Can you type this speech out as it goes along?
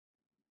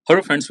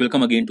Hello friends,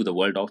 welcome again to the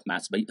world of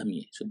maths by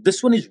Amiya. So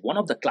this one is one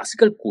of the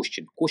classical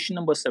question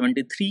number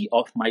 73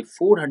 of my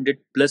 400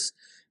 plus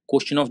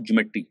question of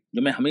geometry,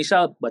 जो मैं हमेशा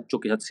बच्चों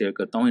के साथ share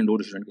करता हूँ,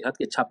 enrolled student के साथ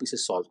कि अच्छा आप इसे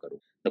सॉल्व करो.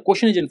 The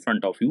question is in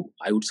front of you.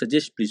 I would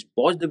suggest please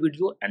pause the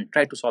video and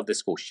try to solve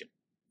this question.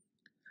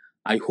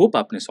 I hope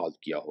आपने सॉल्व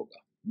किया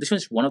होगा. This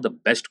one is one of the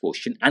best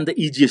question and the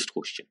easiest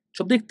question.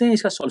 So देखते हैं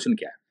इसका solution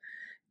क्या है.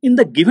 In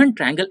the given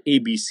triangle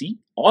ABC,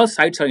 all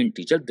sides are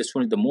integer. This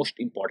one is the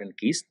most important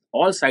case.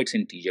 All sides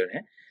integer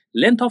है.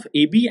 Length of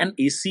AB and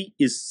AC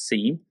is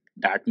same.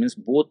 That means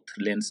both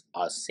lengths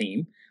are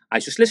same.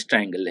 Isosceles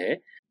triangle है.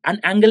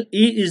 And angle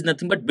A is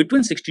nothing but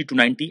between 60 to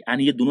 90.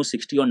 And ये दोनों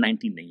 60 और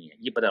 90 नहीं है.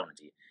 ये पता होना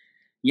चाहिए.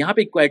 यहाँ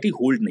पे इक्वालिटी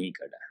होल्ड नहीं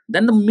कर रहा है.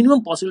 Then the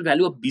minimum possible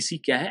value of BC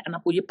क्या है? And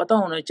आपको ये पता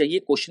होना चाहिए.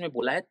 क्वेश्चन में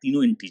बोला है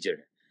तीनों इंटीजर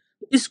है.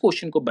 इस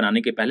क्वेश्चन को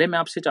बनाने के पहले मैं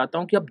आपसे चाहता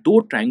हूँ कि आप दो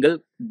ट्राइंगल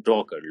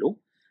ड्रॉ कर लो.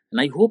 एंड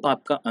आई होप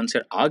आपका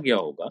आंसर आ गया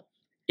होगा.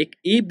 एक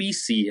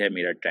ABC है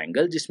मेरा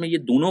ट्राइंगल जिसमें ये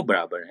दोनों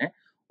बराबर हैं,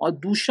 और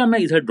दूसरा मैं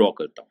इधर ड्रॉ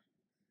करता हूं.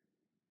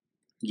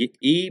 ये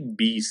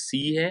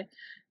ABC है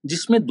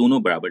जिसमें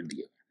दोनों बराबर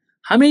दिए.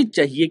 हमें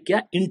चाहिए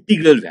क्या?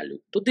 Integral value.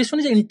 तो this one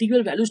is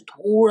integral values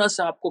थोड़ा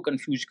सा आपको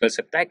कंफ्यूज कर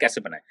सकता है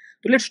कैसे बनाए.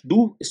 तो let's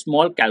do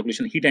small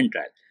calculation, hit and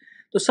trial.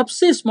 तो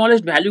सबसे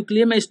स्मॉलेस्ट वैल्यू के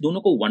लिए मैं इस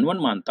दोनों को 1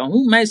 1 मानता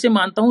हूं. मैं इसे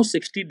मानता हूं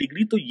 60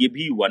 डिग्री, तो ये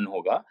भी 1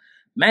 होगा.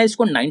 मैं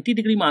इसको 90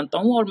 डिग्री मानता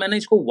हूं और मैंने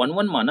इसको 1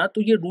 1 माना,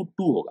 तो ये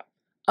 √2 होगा.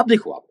 अब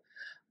देखो आप,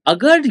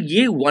 अगर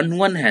ये 1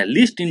 1 है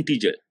लीस्ट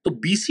इंटीजर, तो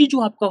BC जो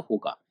आपका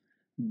होगा,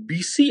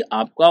 BC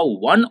आपका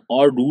 1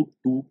 और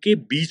 √2 के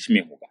बीच में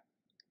होगा.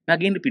 मैं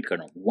अगेन रिपीट कर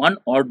रहा हूं, 1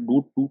 और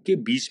 √2 के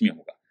बीच में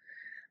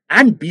होगा.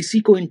 एंड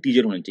BC को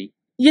इंटीजर होना चाहिए.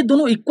 ये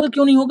दोनों इक्वल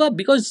क्यों नहीं होगा?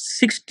 बिकॉज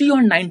 60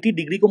 और 90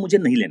 डिग्री को मुझे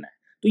नहीं लेना है,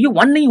 तो ये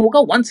 1 नहीं होगा,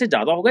 1 से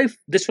ज्यादा होगा if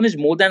this one is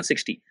more than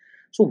 60.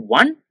 सो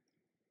 1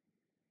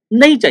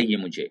 नहीं चाहिए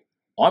मुझे,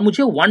 और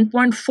मुझे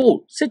 1.4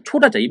 से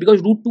छोटा चाहिए बिकॉज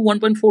 √2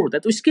 1.4 होता है.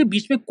 तो इसके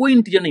बीच में कोई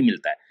इंटीजर नहीं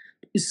मिलता है.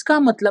 इसका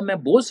मतलब मैं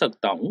बोल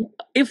सकता हूं,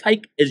 if I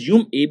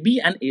assume AB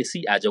and AC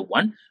as a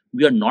 1,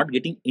 we are not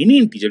getting any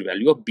integer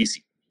value of BC.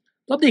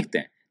 तो अब देखते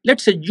हैं.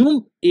 Let's assume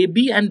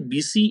AB and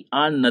BC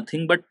are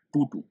nothing but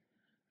 2 2.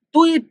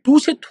 तो ये 2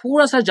 से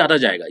थोड़ा सा ज्यादा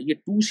जाएगा, ये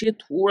 2 से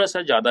थोड़ा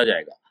सा ज्यादा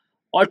जाएगा,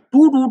 और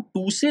 2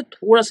 √2 से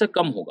थोड़ा सा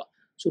कम होगा.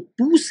 सो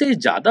 2 से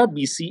ज्यादा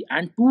BC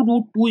and 2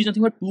 √2 is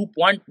nothing but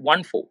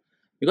 2.14,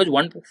 because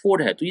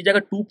 1.4 है तो ये जाएगा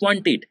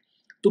 2.8.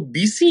 तो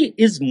BC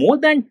is more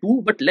than 2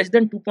 but less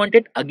than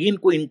 2.8. Again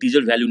कोई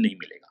इंटीजर वैल्यू नहीं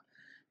मिलेगा,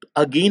 तो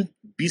again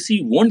BC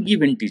won't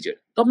give integer.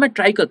 तो अब मैं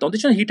ट्राई करता हूँ.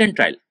 देखो हिट एंड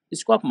ट्रायल.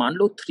 इसको आप मान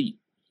लो 3,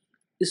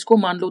 इसको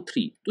मान लो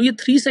 3, तो ये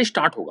 3 से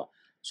स्टार्ट होगा.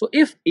 So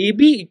if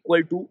AB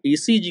equal to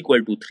AC is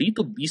equal to 3,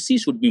 तो BC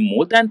should be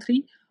more than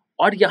 3.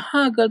 और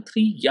यहाँ अगर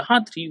 3 यहाँ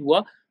 3 हुआ,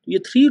 तो ये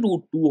 3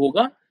 √2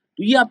 होगा.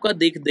 तो ये आपका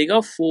देख देगा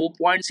 4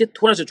 पॉइंट से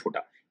थोड़ा सा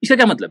छोटा. इसका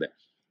क्या मतलब है?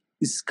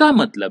 इसका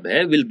मतलब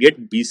है will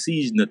get BC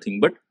is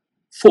nothing but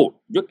 4,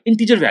 जो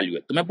इंटीजर वैल्यू है.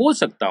 तो मैं बोल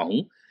सकता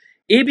हूं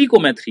AB को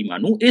मैं 3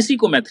 मानूं, AC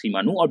को मैं 3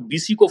 मानूं और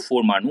BC को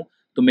 4 मानूं,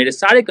 तो मेरे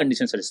सारे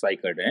कंडीशन सेटिस्फाई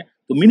कर रहे हैं.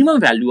 तो minimum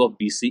value of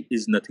BC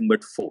is nothing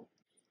but 4.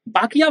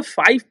 बाकी आप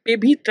 5 पे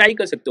भी ट्राई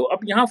कर सकते हो. अब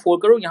यहाँ 4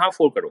 करो, यहाँ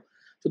 4 करो.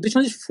 तो दिस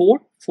वन इज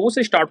 4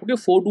 से स्टार्ट होकर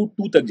 4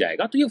 √2 तक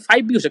जाएगा. तो ये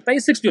 5 भी हो सकता है,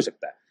 ये 6 भी हो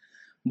सकता है.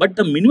 But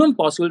the minimum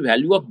possible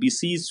value of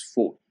BC is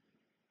 4.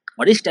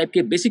 और इस टाइप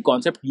के basic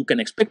concept you can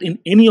expect in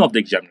any of the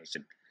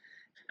examination.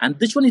 And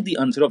this one is the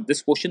answer of this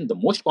question, the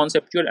most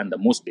conceptual and the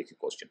most basic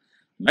question.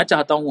 मैं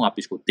चाहता हूं आप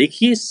इसको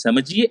देखिए,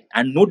 समझिए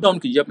एंड नोट डाउन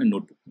कीजिए अपने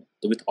नोटबुक में.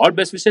 तो with all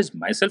best wishes,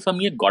 my self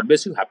अमीर, God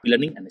bless you, happy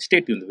learning and stay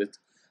tuned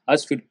with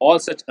us with all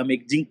such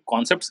amazing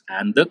concepts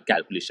and the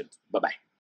calculations. Bye bye.